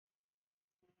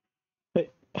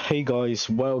Hey guys,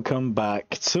 welcome back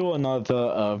to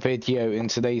another video. In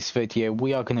today's video,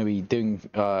 we are going to be doing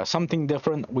something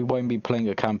different. We won't be playing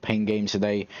a campaign game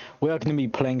today. We are going to be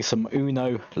playing some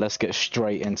Uno. Let's get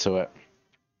straight into it.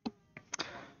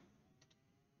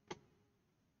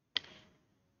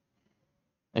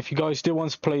 If you guys do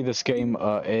want to play this game,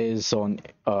 it is on,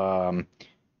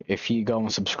 if you go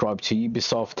and subscribe to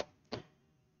Ubisoft,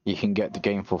 you can get the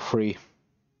game for free.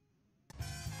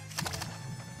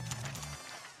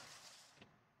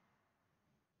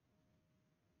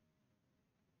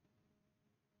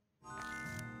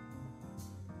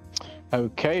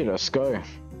 Okay, let's go.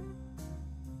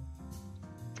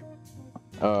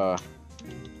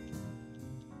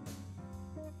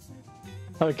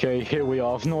 Okay, here we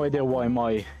are. I've no idea why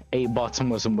my A button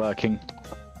wasn't working.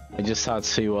 I just had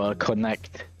to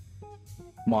connect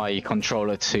my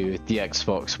controller to the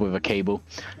Xbox with a cable.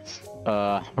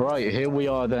 Right, here we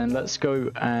are then. Let's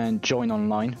go and join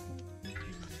online.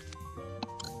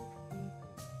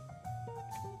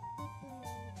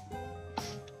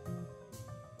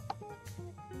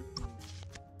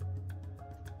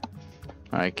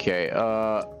 Okay,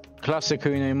 Classic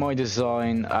Uno, my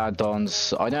design,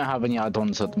 add-ons. I don't have any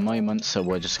add-ons at the moment, so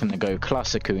we're just gonna go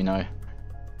Classic Uno.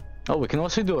 Oh, we can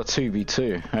also do a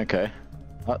 2v2. Okay,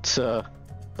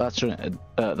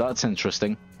 that's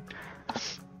interesting.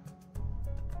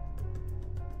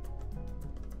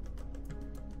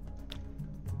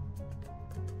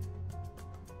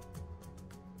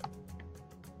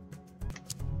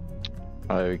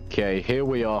 Okay, here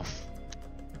we are.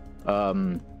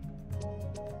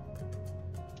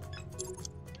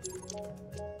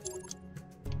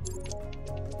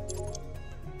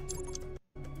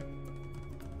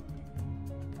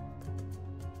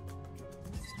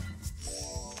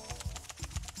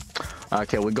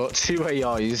 Okay, we got two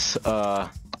AIs.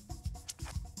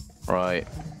 Right.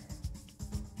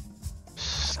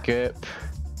 Skip.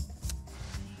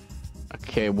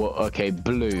 Okay, what? Okay,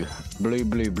 blue. Blue.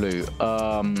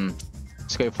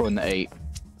 Let's go for an 8.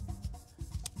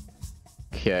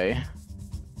 Okay.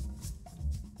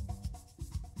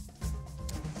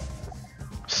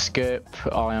 Skip.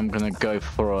 I am gonna go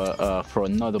for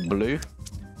another blue.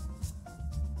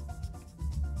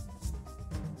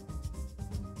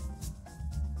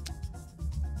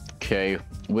 Okay,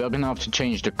 we are gonna have to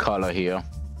change the color here.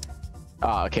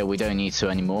 Okay, we don't need to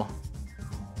anymore.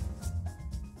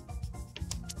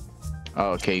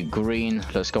 Okay, green.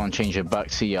 Let's go and change it back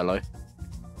to yellow.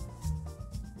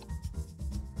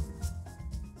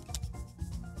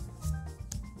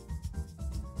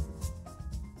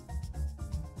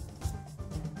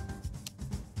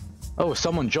 Oh,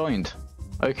 someone joined.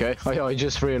 Okay, I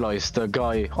just realized the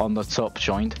guy on the top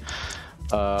joined.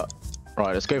 Right,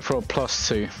 let's go for a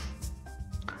 +2.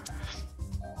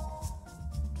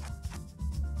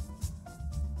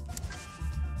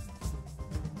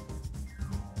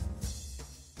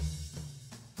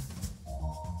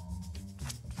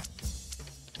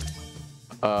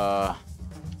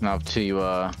 Now to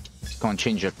go and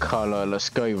change your color. Let's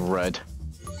go red.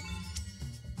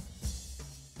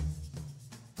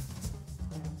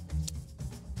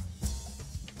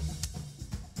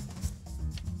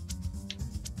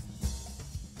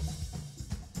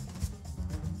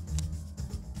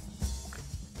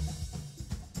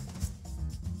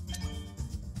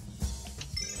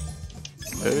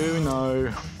 Oh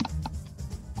no.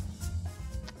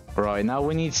 Right, now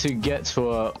we need to get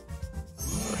to a...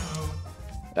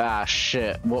 Ah,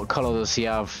 shit. What color does he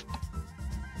have?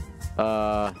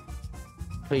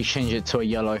 Please change it to a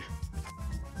yellow.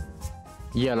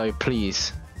 Yellow,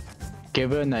 please.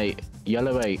 Give it an 8.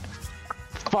 Yellow 8.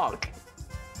 Fuck!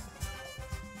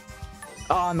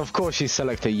 Ah, and of course you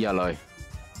selected yellow.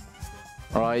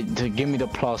 Alright, give me the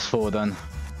 +4 then.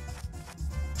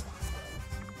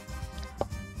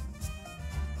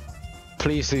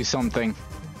 Please do something.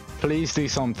 Please do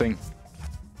something.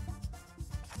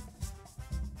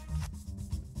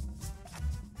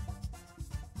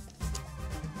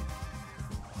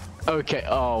 Okay,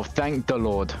 oh, thank the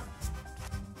Lord.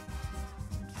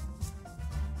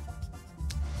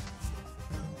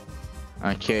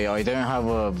 Okay, I don't have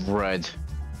a red.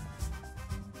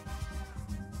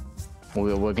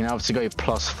 We're gonna have to go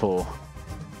 +4.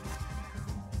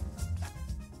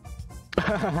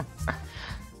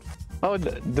 Oh,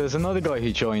 there's another guy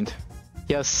who joined.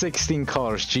 He has 16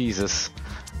 cars, Jesus.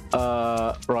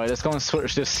 Right, let's go and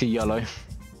switch this to yellow.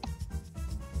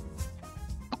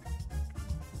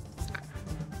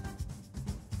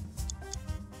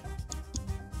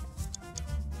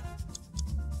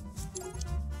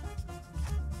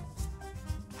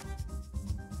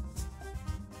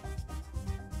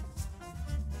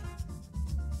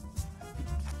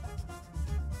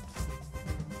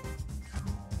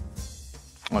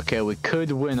 Okay, we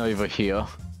could win over here.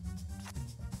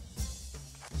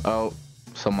 Oh,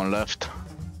 someone left.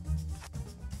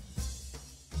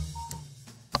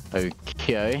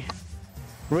 Okay.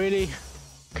 Really?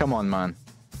 Come on, man.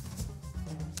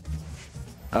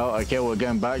 Oh, okay, we're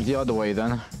going back the other way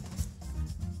then.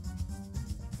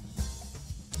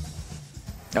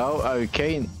 Oh,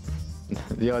 okay.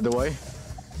 The other way.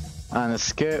 And a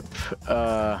skip.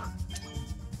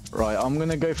 Right, I'm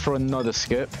gonna go for another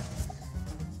skip.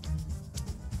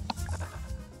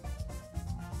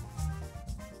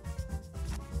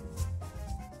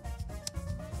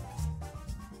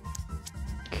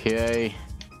 Okay.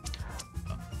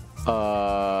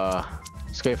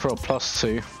 Let's go for a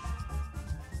 +2.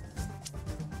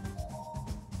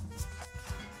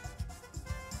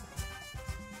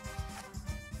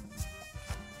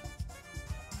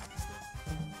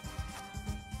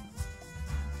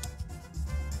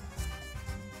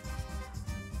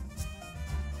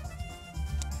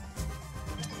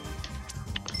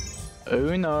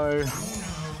 Oh no.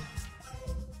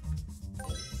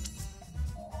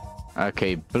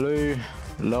 Okay, blue.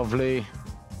 Lovely.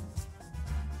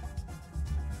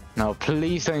 Now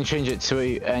please don't change it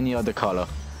to any other color.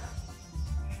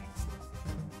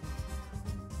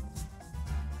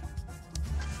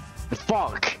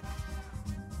 Fuck!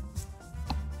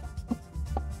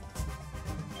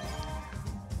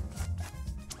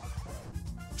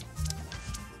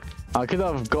 I could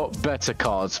have got better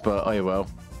cards, but oh well.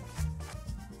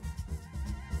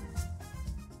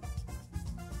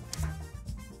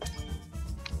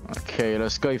 Okay,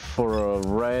 let's go for a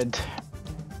red.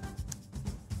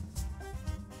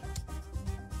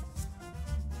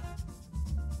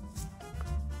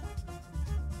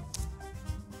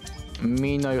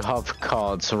 Me no have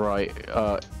cards, right?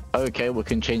 Okay, we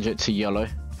can change it to yellow.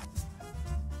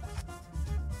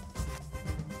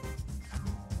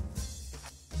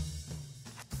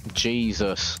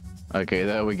 Jesus. Okay,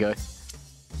 there we go.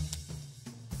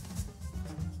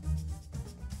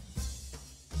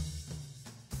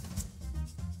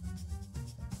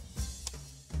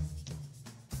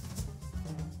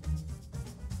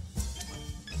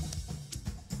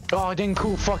 Oh, I didn't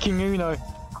call fucking Uno.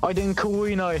 I didn't call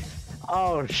Uno.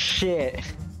 Oh, shit.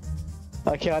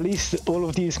 Okay, at least all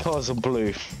of these cars are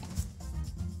blue.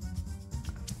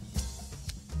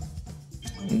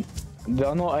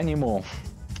 They're not anymore.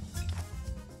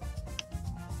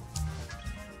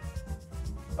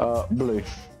 Blue.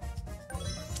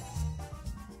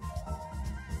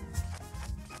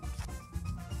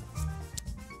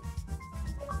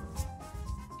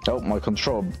 Oh, my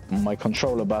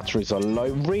controller batteries are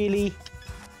low. Really?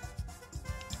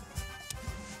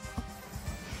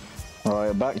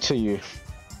 Alright, back to you.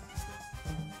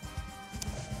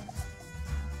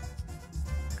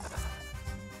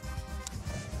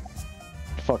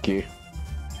 Fuck you.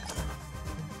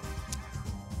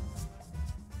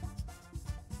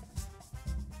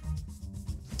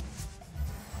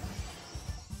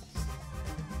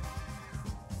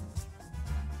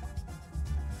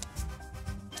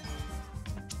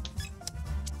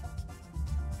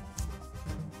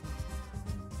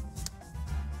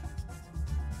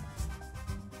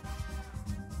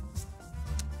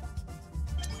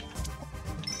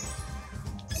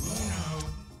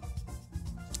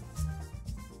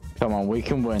 Come on, we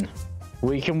can win.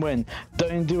 We can win.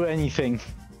 Don't do anything.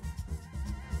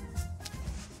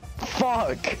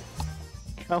 Fuck!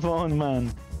 Come on,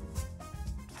 man.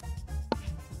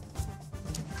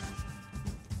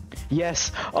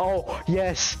 Yes. Oh,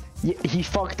 yes. He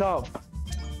fucked up.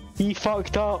 He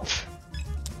fucked up.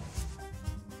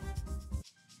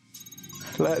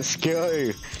 Let's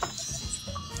go.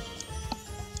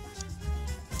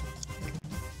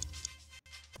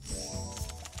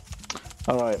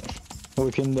 All right,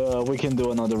 we can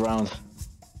do another round.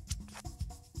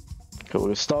 Okay,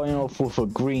 we're starting off with a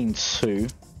green 2.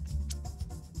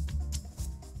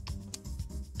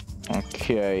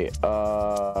 Okay,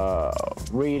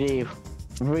 really,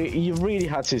 you really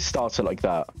had to start it like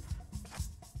that.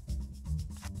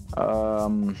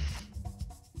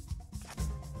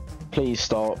 Please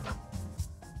stop.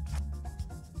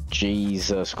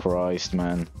 Jesus Christ,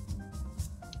 man.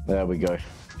 There we go.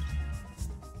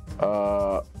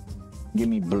 Give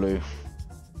me blue.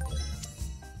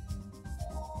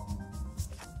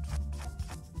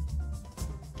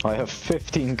 I have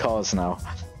 15 cars now.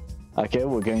 Okay,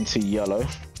 we're going to yellow.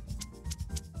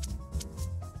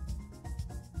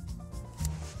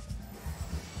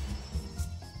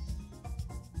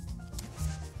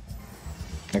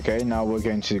 Okay, now we're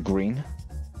going to green.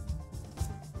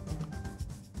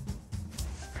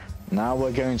 Now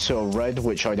we're going to a red,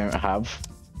 which I don't have.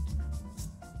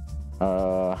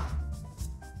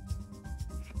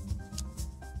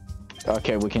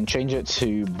 Okay, we can change it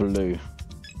to blue.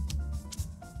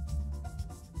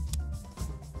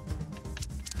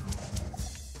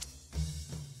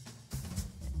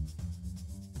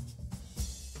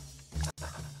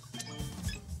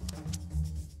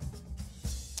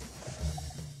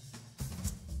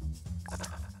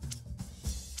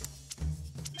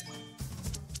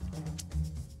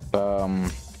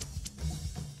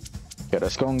 Okay,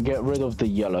 let's go and get rid of the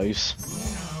yellows.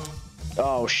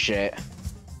 Oh shit.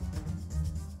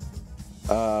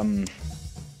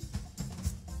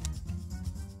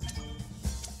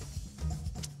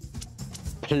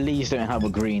 Please don't have a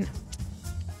green.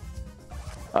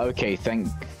 Okay, thank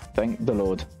the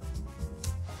Lord.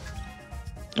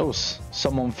 Oh,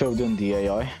 someone filled in the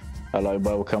AI. Hello,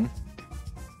 welcome.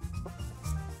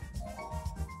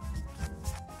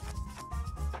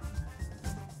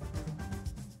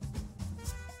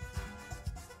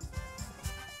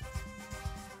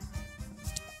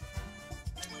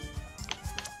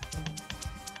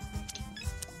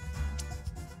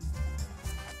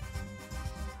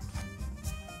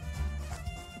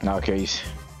 Okay,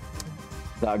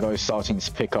 that guy's starting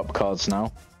to pick up cards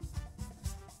now.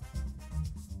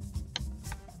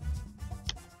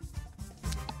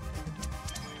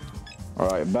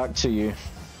 Alright, back to you.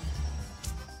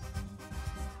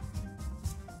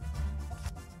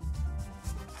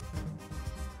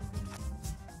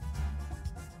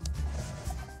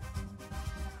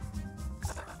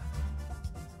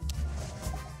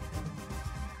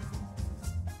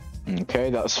 Okay,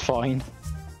 that's fine.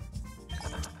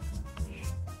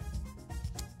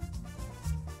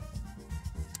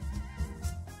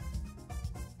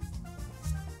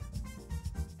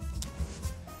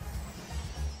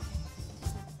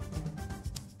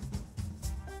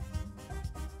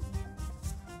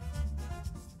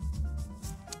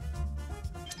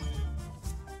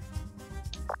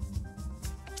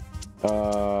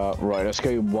 Right, let's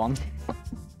go 1.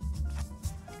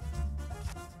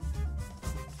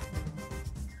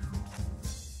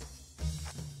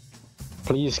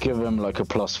 Please give him like a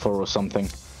 +4 or something.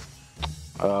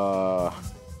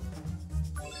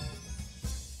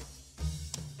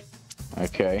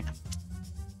 Okay.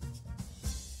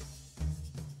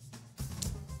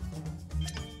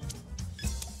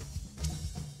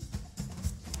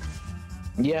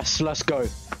 Yes, let's go.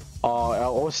 I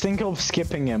was thinking of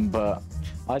skipping him, but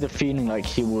I had a feeling like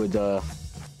he would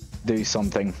do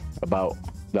something about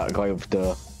that guy with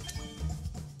the,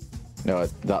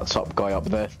 that top guy up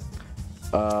there.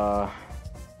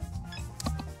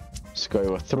 Let's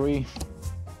go with 3.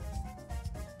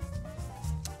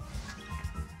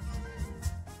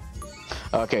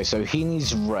 Okay, so he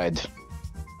needs red.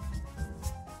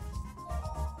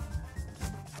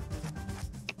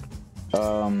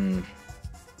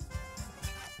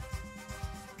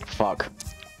 Fuck.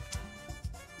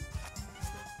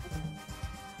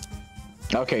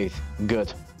 Okay,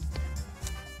 good.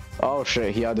 Oh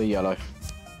shit, he had a yellow.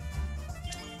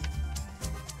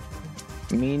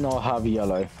 Me not have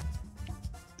yellow.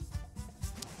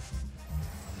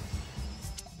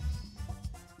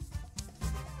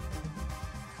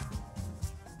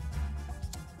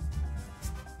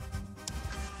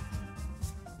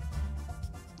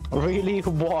 Really?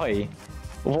 Why?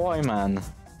 Why, man?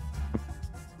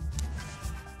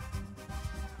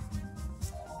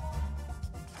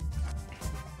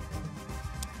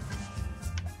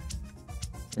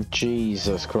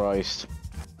 Jesus Christ.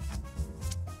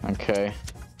 Okay.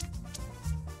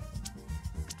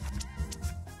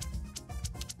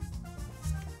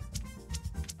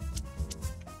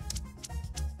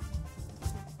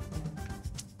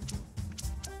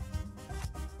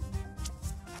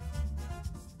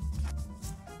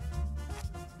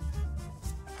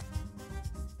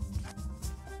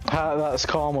 That's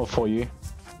karma for you.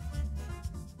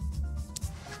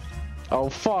 Oh,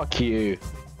 fuck you.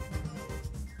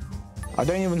 I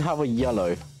don't even have a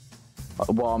yellow.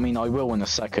 Well, I mean, I will in a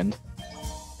second.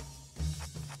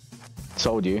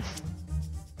 Told you.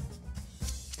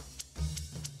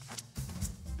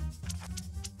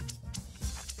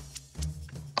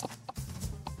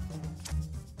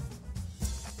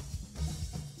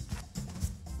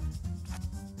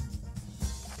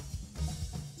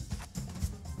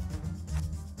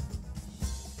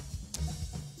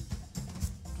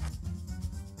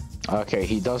 Okay,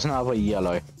 he doesn't have a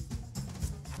yellow.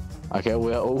 Okay,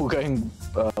 we're all going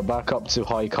back up to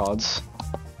high cards.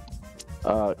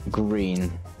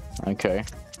 Green. Okay.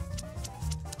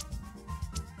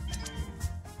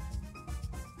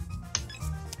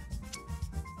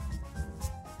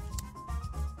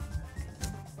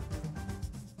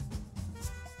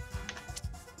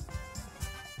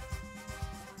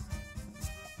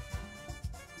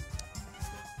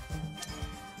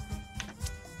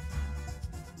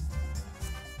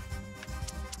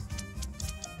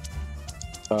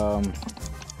 Um.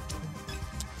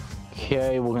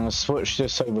 Okay, we're gonna switch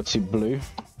this over to blue.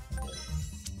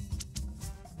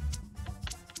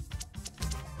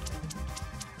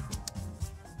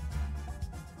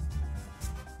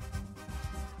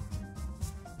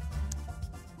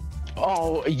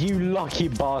 Oh, you lucky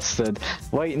bastard.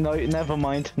 Wait, no, never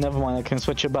mind. Never mind, I can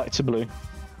switch it back to blue.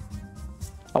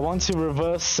 I want to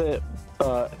reverse it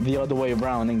the other way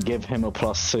around and give him a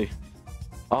 +2.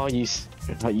 Oh,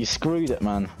 you screwed it,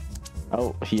 man.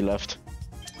 Oh, he left.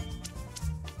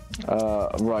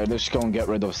 Right, let's go and get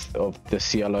rid of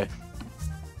this yellow.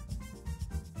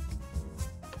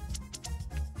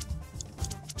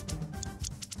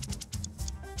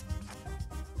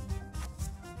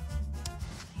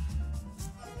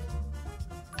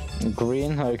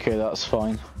 Green, okay, that's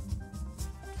fine.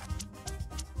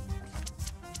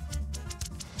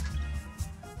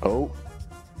 Oh.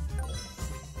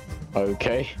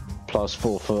 Okay,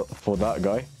 +4 for that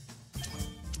guy.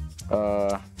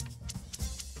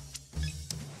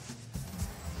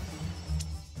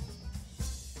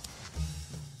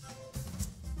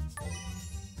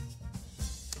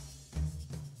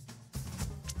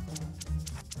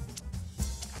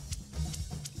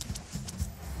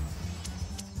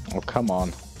 Oh, come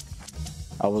on.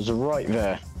 I was right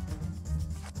there.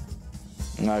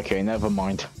 Okay, never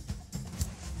mind.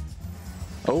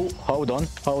 Oh, hold on,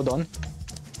 hold on.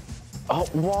 Oh,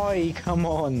 why? Come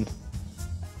on.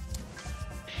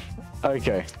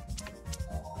 Okay.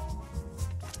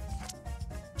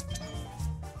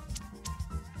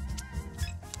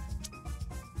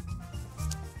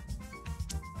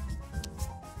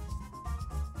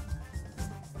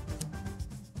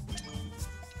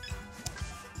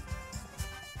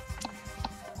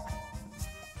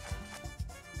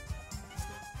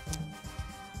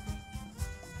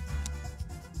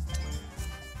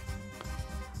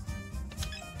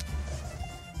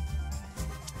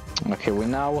 Okay, we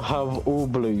now have all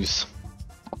blues.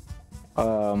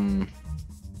 Okay,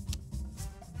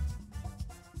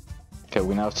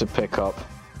 we now have to pick up.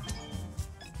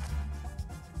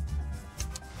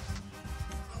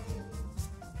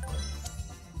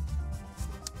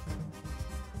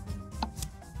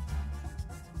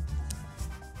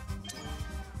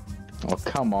 Oh,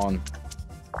 come on.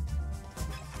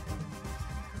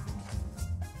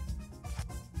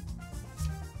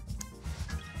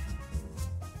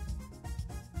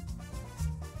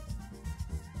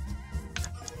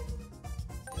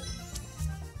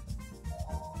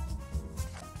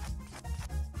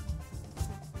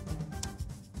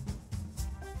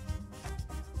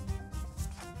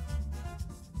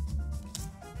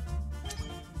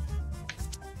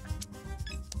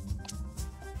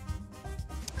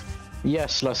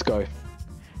 Yes, let's go.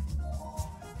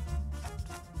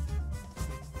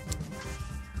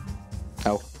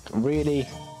 Oh, really?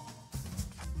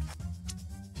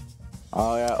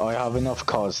 I have enough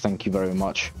cars, thank you very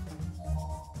much.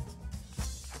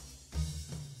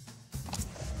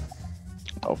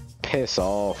 Oh, piss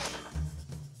off.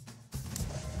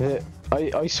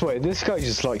 I swear, this guy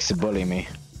just likes to bully me.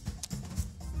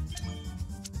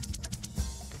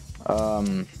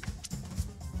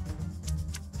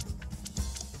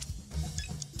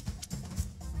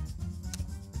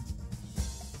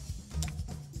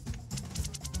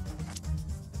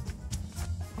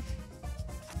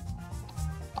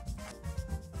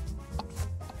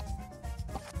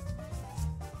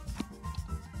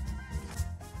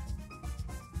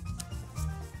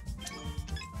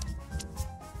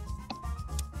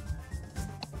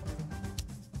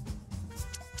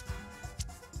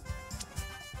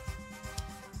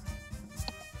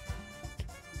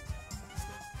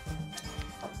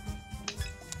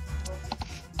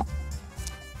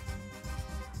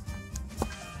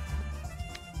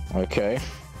 Okay.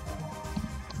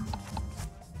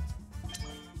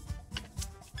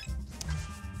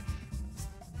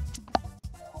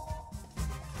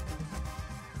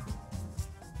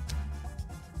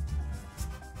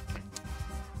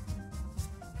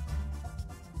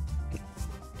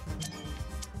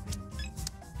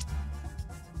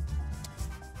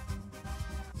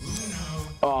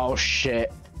 Oh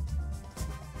shit.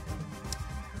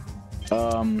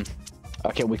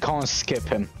 Okay, we can't skip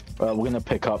him. We're gonna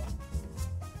pick up.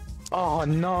 Oh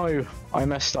no, I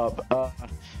messed up.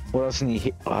 What else need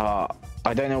he? I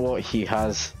don't know what he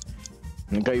has.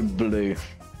 I'm gonna go blue.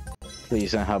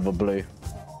 Please don't have a blue.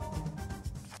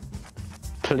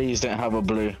 Please don't have a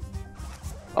blue.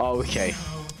 Oh, okay.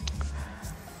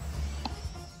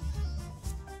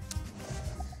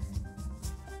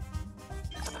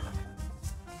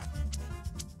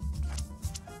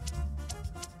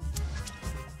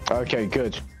 Okay,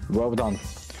 good. Well done.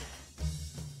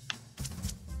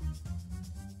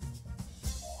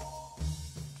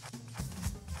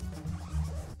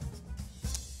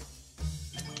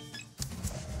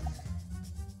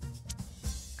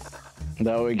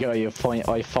 There we go.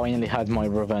 I finally had my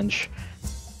revenge.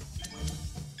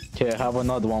 Here, have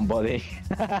another one, buddy.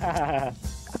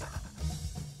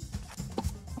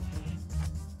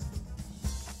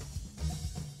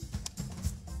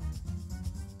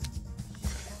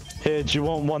 Here, do you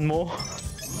want one more?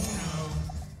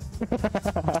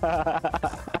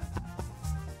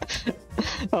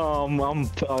 I'm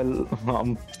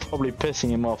probably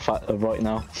pissing him off right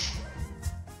now.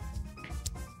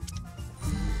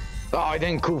 Oh, I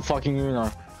didn't call fucking Uno.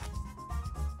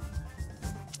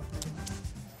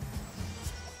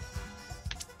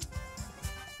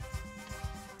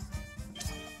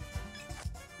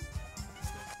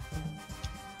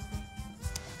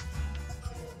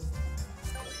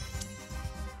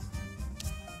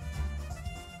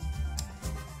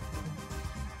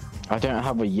 I don't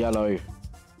have a yellow.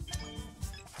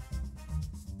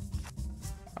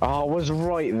 Oh, I was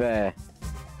right there.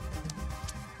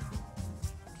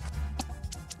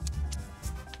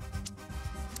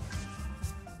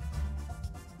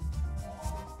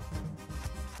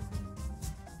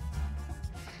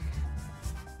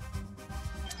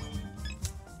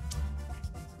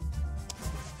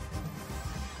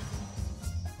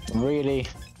 Really?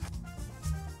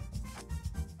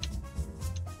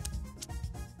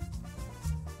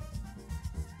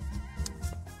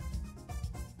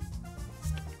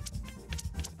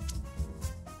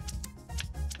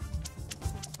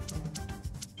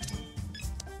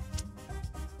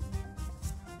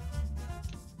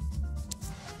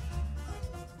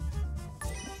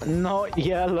 Not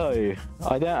yellow.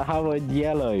 I don't have a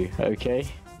yellow, okay?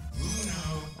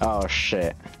 Oh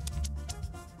shit.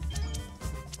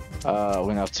 We're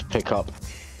gonna have to pick up.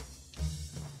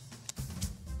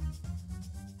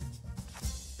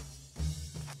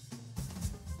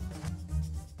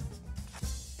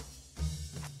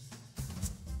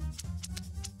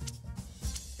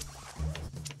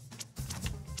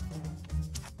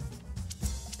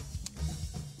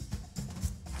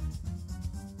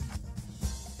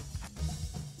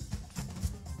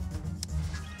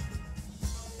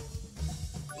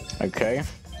 Okay.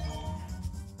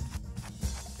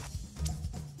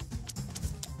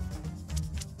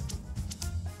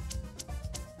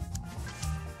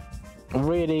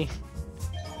 Really?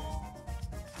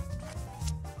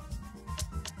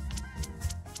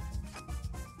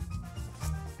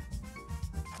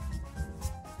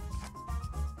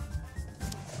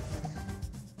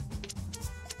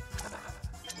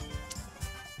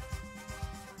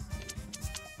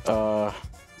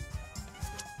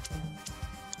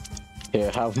 Here,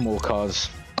 have more cars.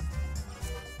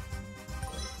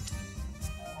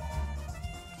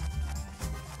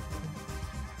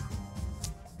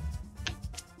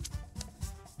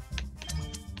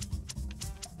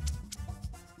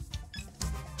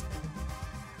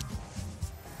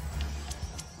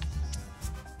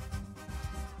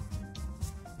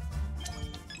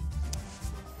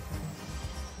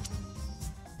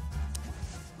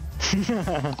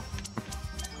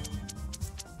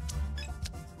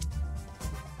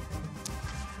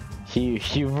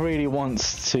 He really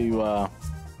wants to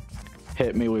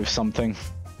hit me with something.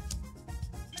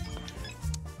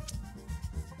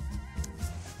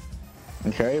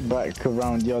 Okay, back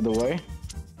around the other way.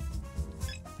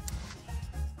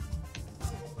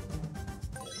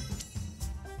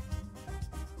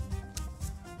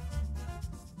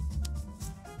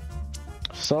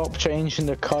 Stop changing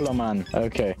the color, man.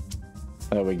 Okay,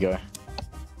 there we go.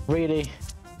 Really?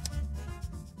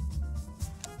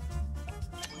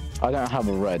 I don't have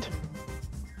a red.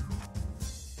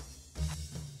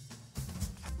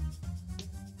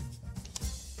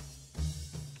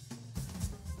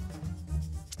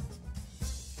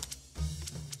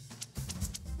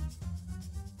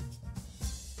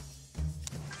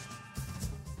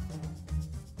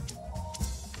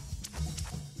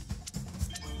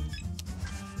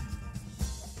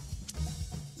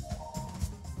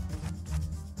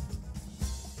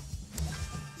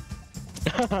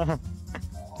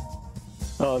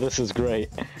 Oh, this is great.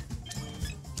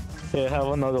 Here, have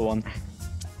another one.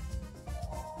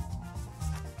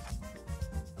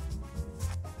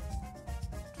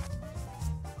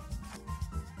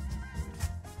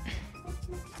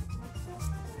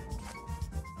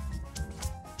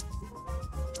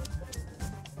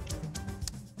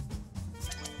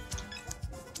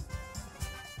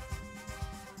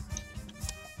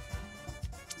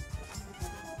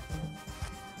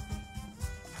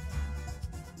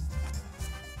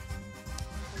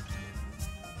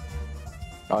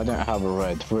 I don't have a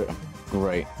red.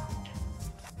 Great.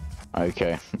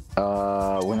 Okay. We're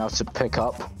gonna have to pick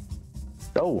up.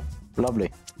 Oh, lovely.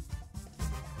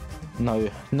 No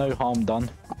harm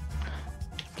done.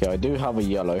 Okay, I do have a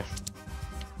yellow.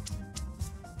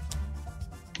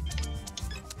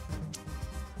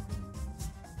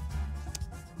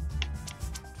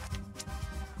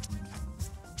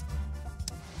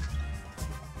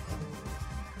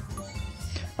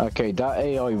 Okay, that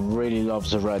AI really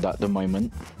loves the red at the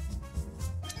moment.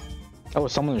 Oh,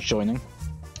 someone is joining.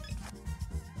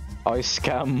 I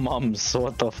scam mums,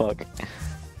 what the fuck?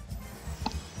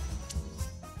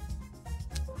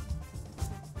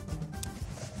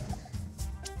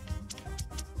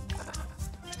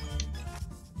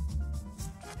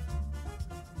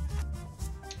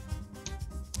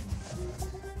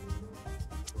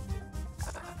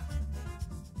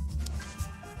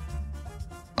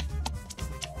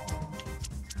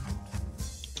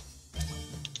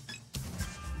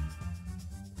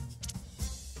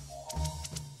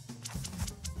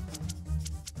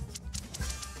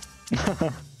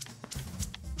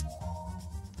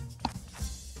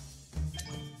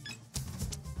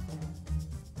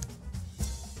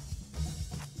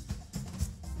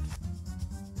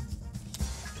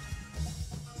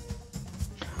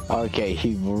 Okay,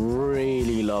 he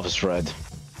really loves red.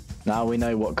 Now we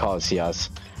know what cards he has.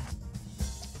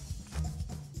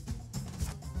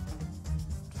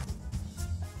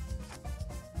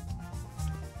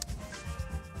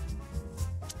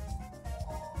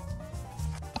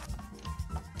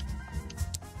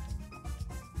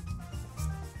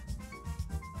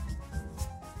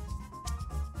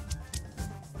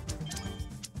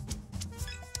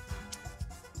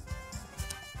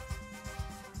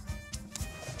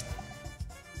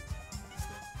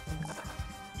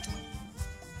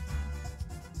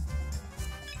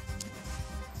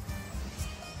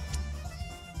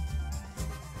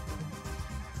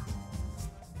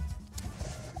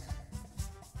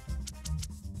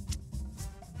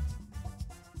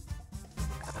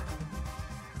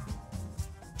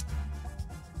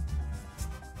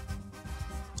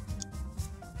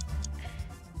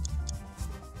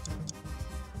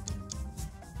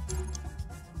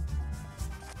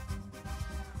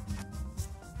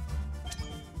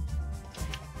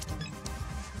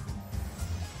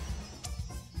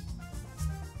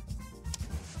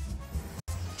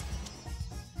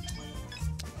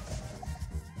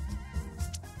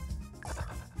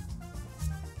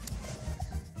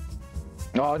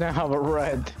 Oh, I don't have a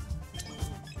red.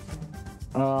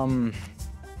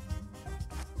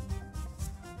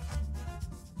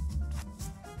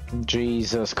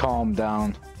 Jesus, calm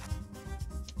down.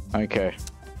 Okay.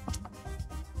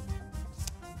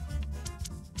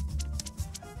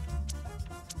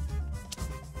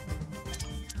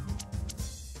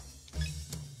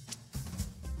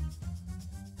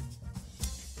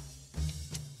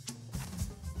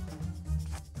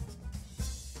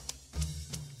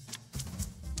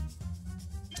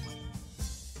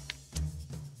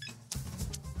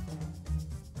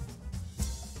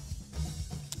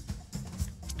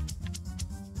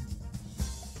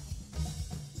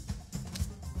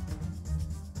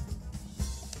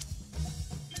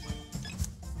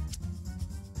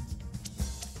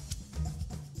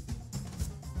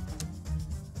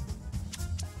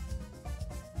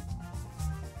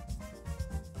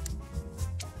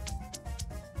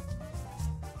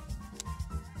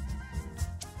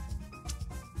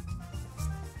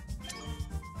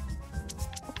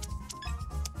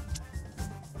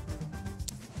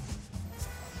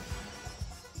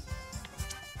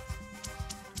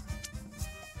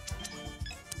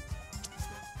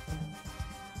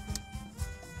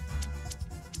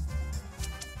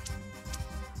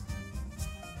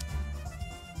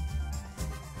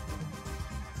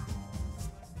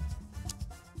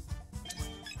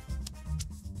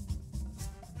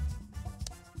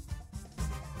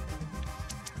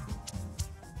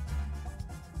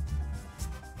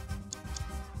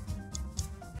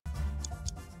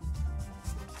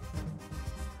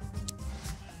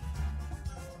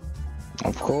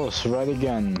 Of course, red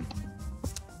again.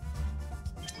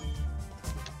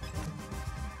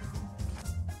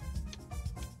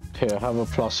 Here, have a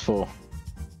 +4.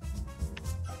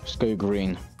 Let's go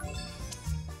green.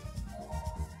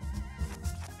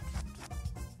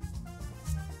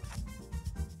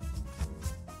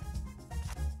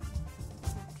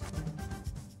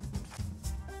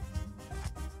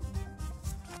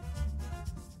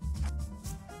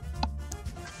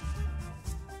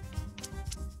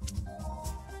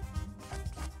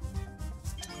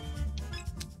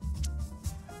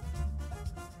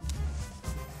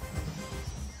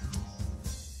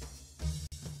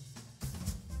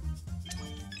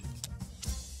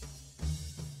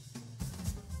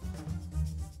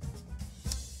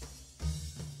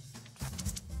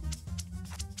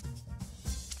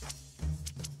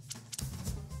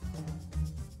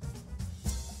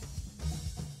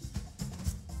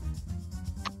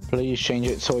 Please change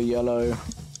it to a yellow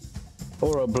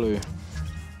or a blue.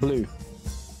 Blue.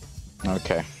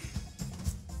 Okay.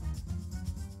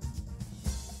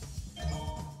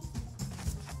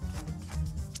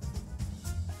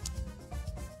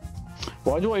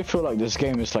 Why do I feel like this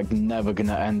game is like never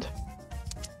gonna end?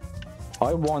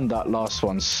 I won that last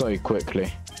one so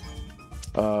quickly.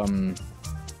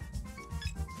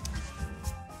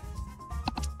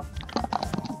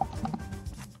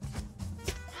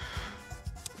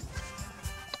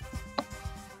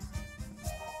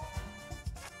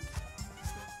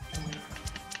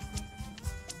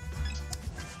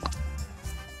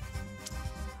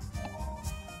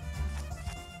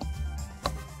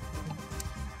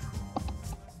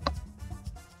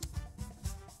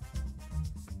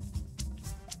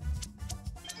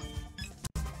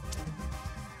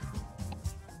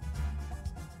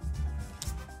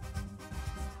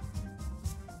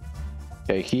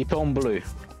 Okay, keep on blue.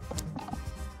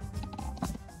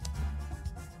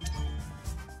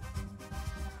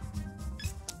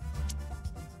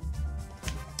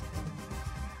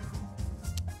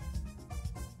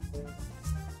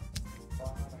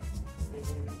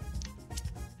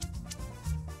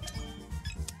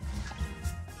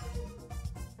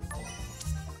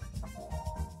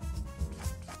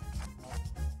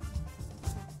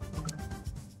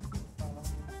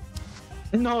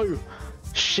 No!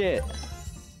 Shit!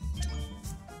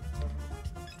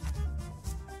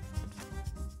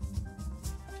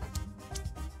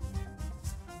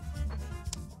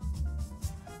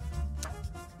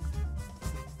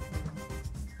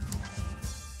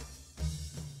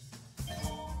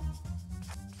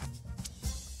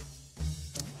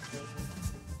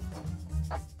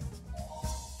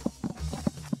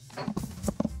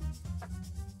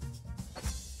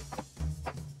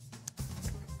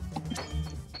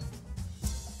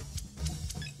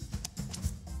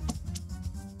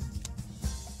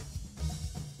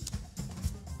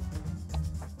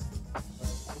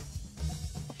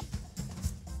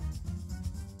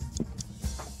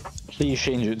 Please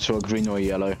change it to a green or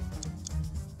yellow.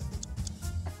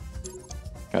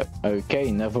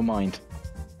 Okay, never mind.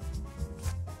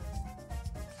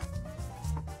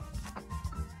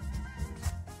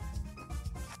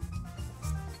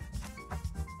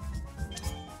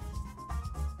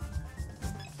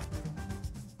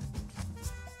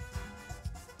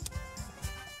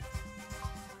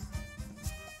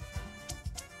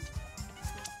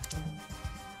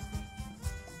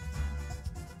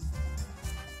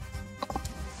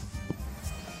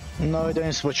 No,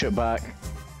 don't switch it back.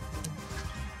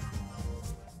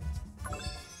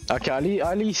 Okay,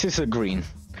 at least it's a green.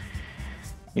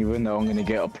 Even though I'm gonna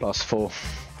get a +4.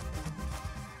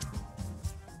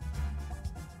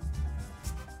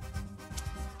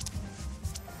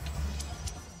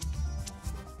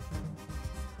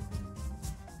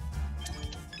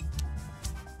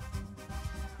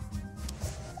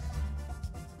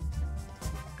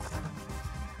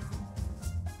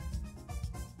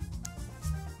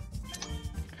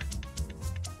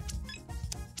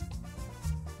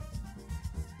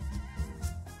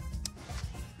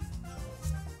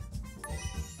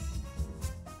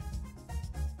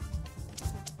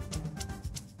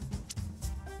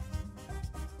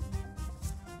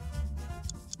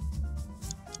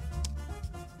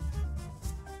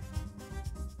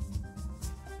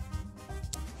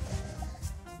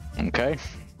 Okay.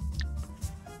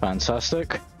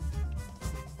 Fantastic.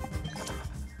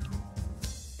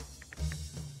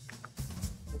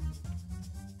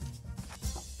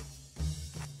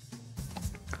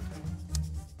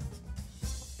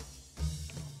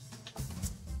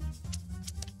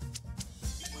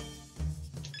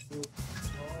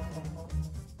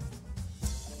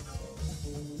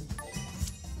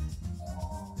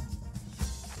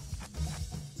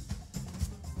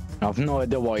 I've no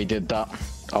idea why he did that.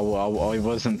 I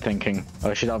wasn't thinking.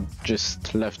 I should have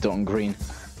just left it on green.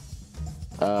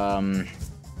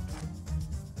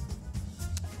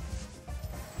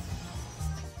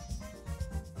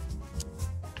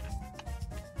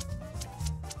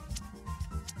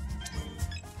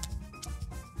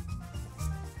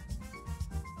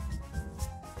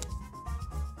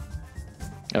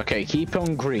 Okay, keep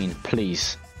on green,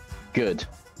 please. Good.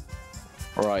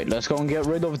 Alright, let's go and get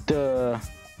rid of the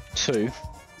 2.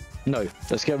 No,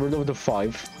 let's get rid of the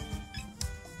 5.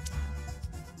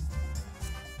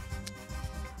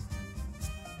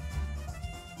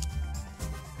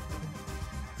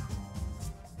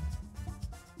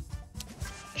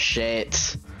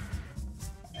 Shit.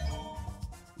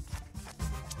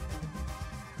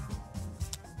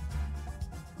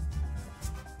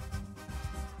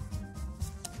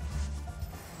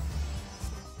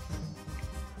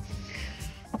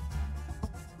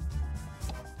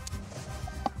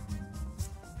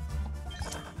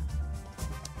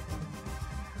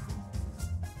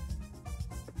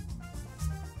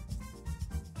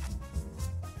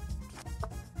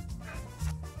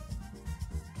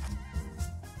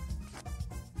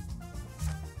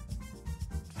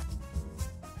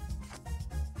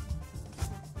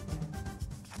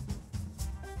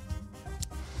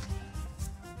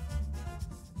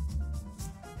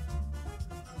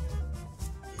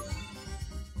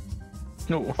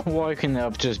 No, why can it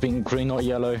have just been green, not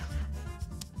yellow?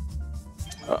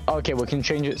 Okay, we can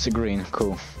change it to green.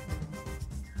 Cool.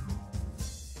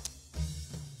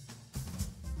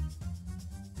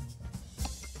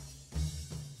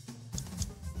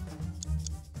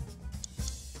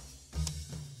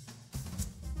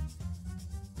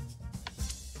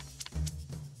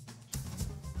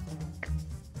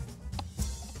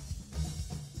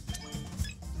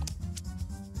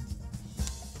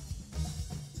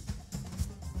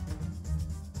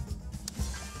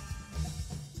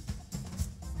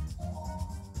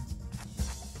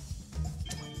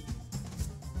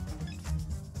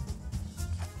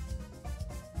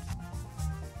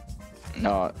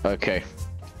 Oh, okay.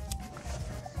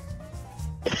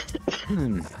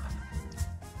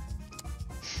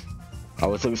 I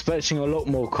was expecting a lot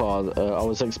more cards,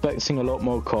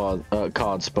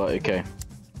 but okay.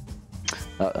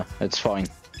 It's fine.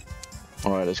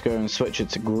 Alright, let's go and switch it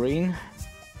to green.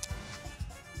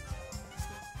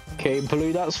 Okay,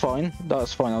 blue, that's fine.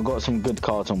 That's fine. I've got some good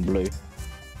cards on blue.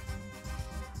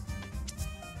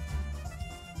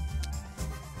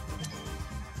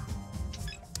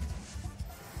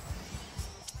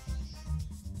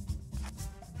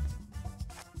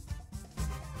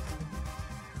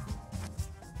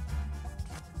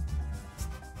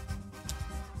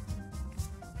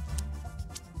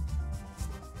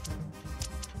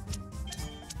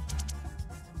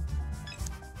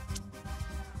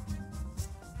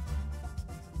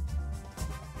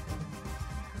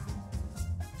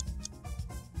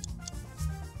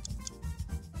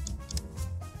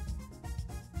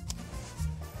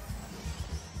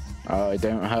 I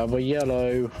don't have a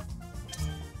yellow.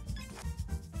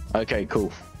 Okay,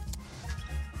 cool.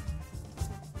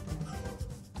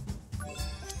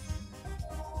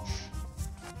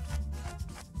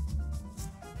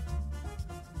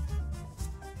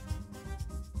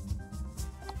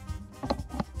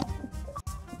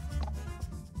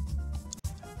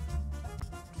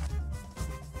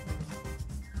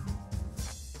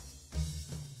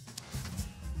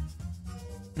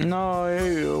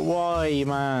 No, why,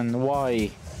 man?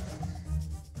 Why?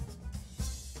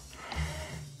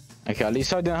 Okay, at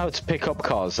least I know how to pick up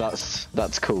cars.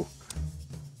 That's cool.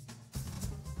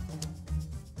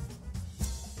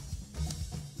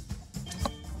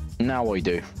 Now I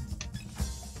do.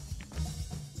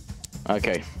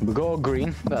 Okay, we got a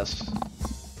green. That's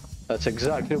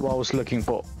exactly what I was looking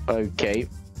for. Okay,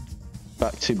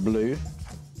 back to blue.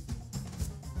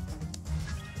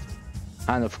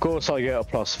 And of course I get a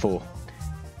 +4.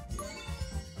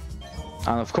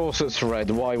 And of course it's red,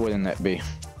 why wouldn't it be?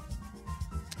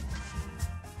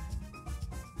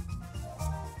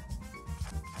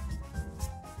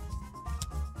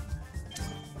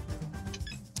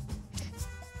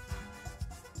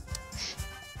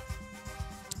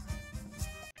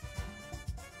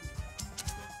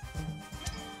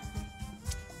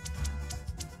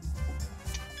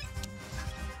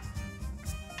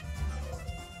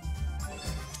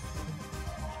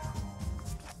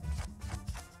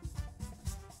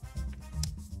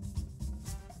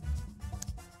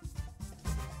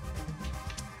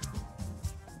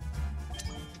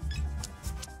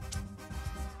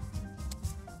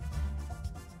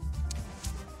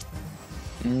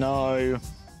 No.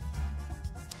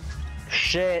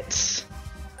 Shit.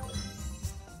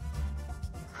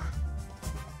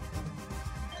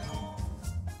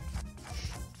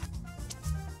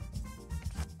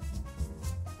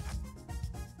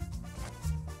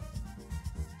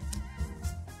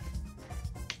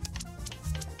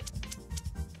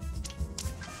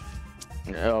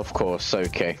 Of course,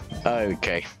 okay.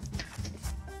 Okay.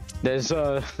 There's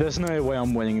no way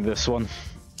I'm winning this one.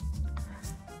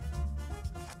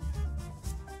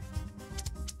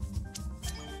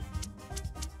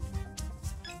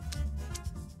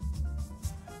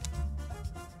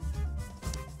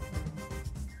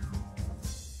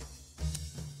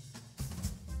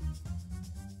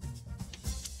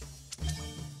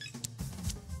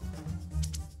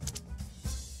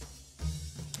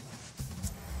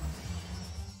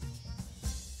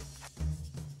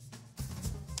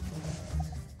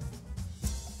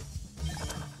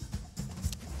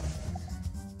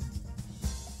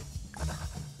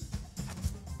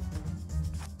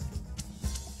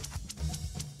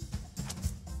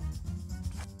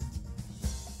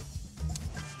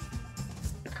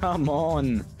 Come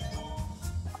on.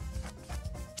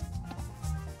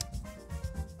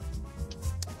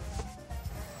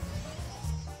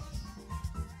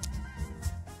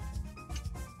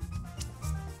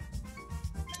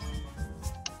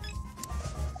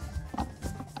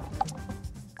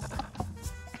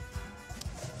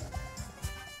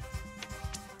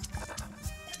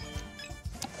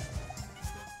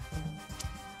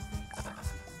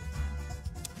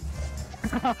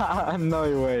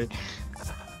 No way.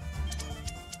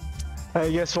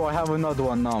 Hey, guess what? I have another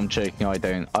one. No, I'm joking. I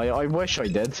don't. I wish I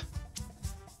did.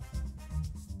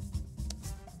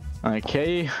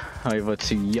 Okay, over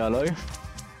to yellow.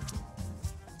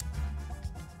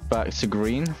 Back to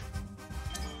green.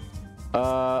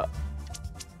 Yeah,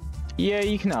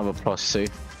 you can have a +2.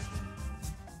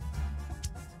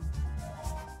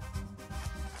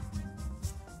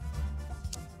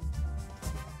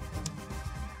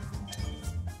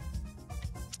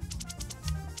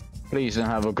 Please don't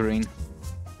have a green.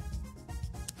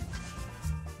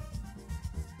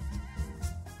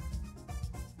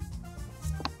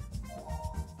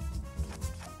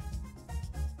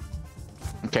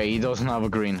 Okay, he doesn't have a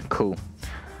green. Cool.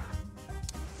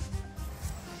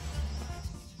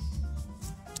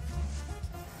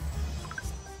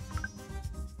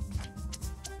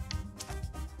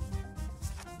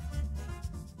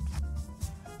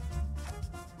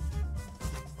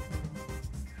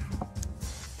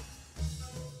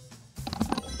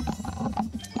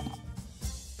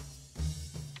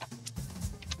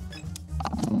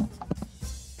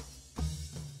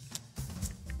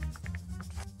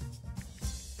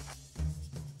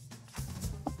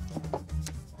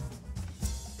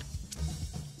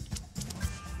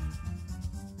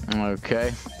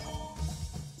 Okay.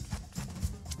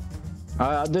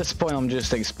 At this point, I'm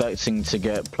just expecting to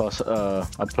get a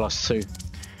 +2.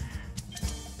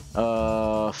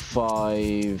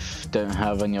 5. Don't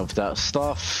have any of that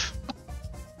stuff.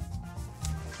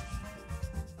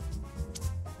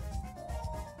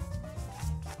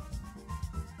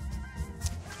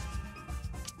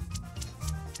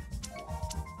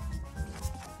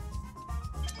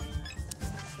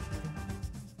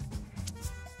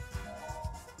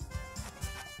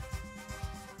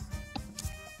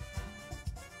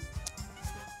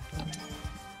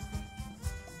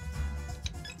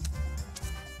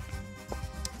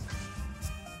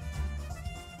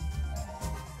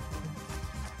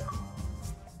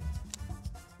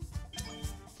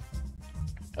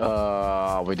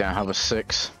 We don't have a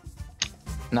 6.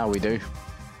 Now we do.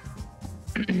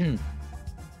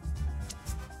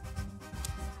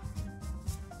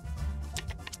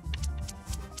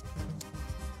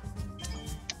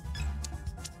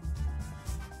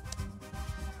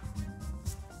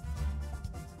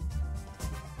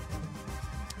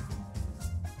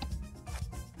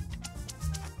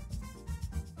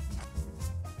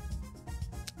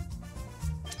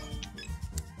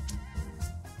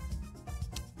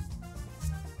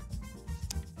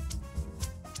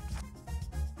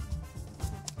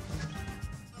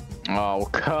 Oh,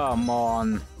 come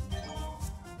on.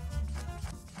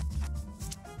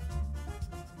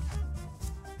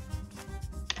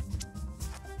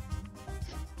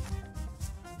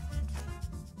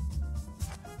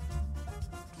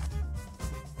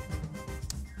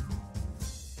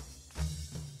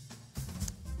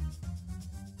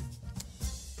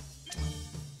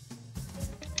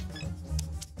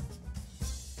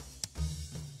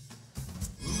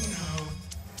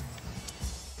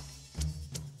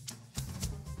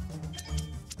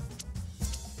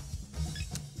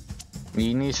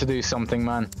 You need to do something,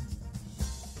 man.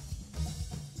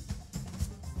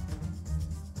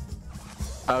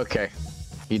 Okay.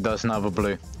 He doesn't have a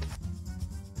blue.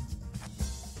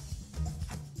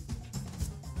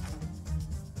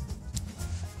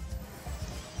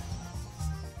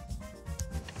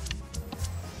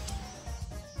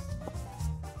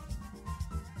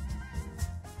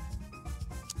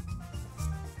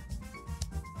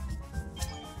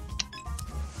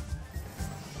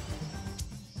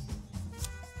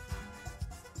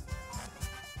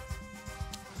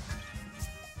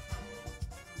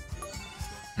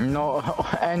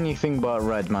 Not anything but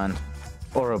red, man.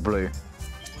 Or a blue.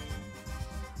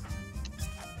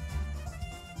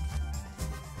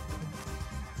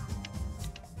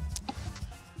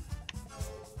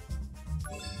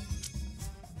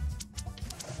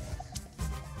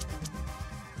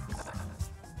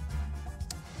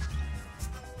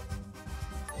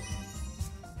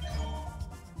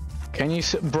 Can you,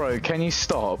 bro, can you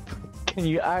stop? Can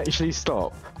you actually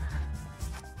stop?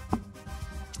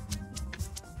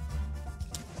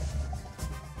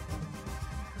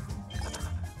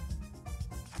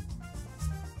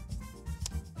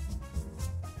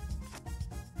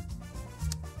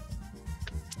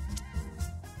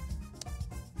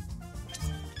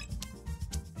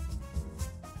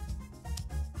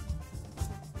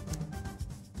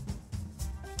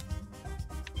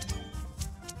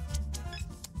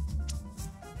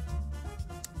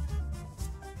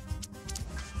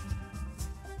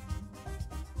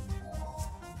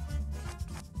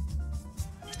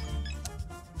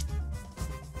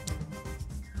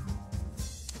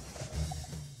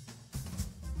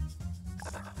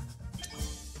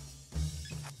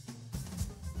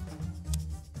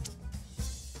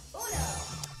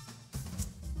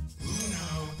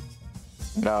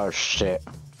 Oh shit.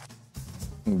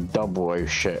 Double oh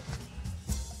shit.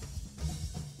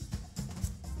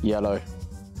 Yellow.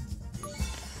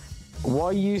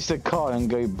 Why use the car and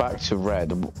go back to red?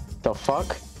 The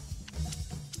fuck?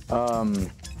 Oh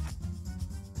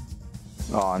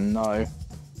no.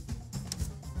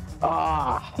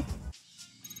 Ah!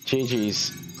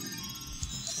 GG's.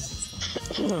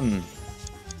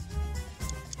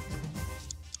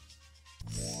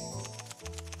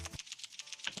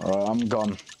 Alright, I'm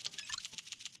gone.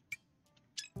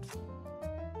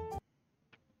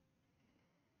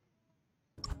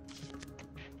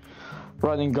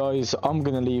 Right then guys, I'm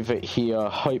gonna leave it here.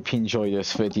 Hope you enjoyed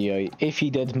this video. If you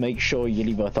did, make sure you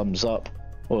leave a thumbs up.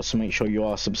 Also make sure you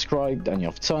are subscribed and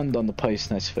you've turned on the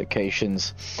post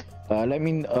notifications. Let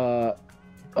me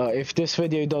if this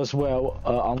video does well,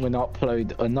 I'm gonna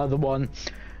upload another one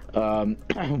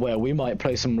where we might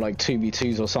play some like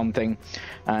 2v2s or something.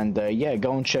 And yeah,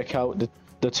 go and check out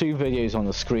the two videos on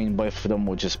the screen. Both of them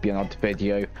will just be another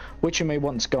video which you may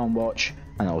want to go and watch,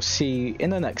 and I'll see you in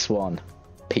the next one.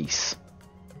 Peace.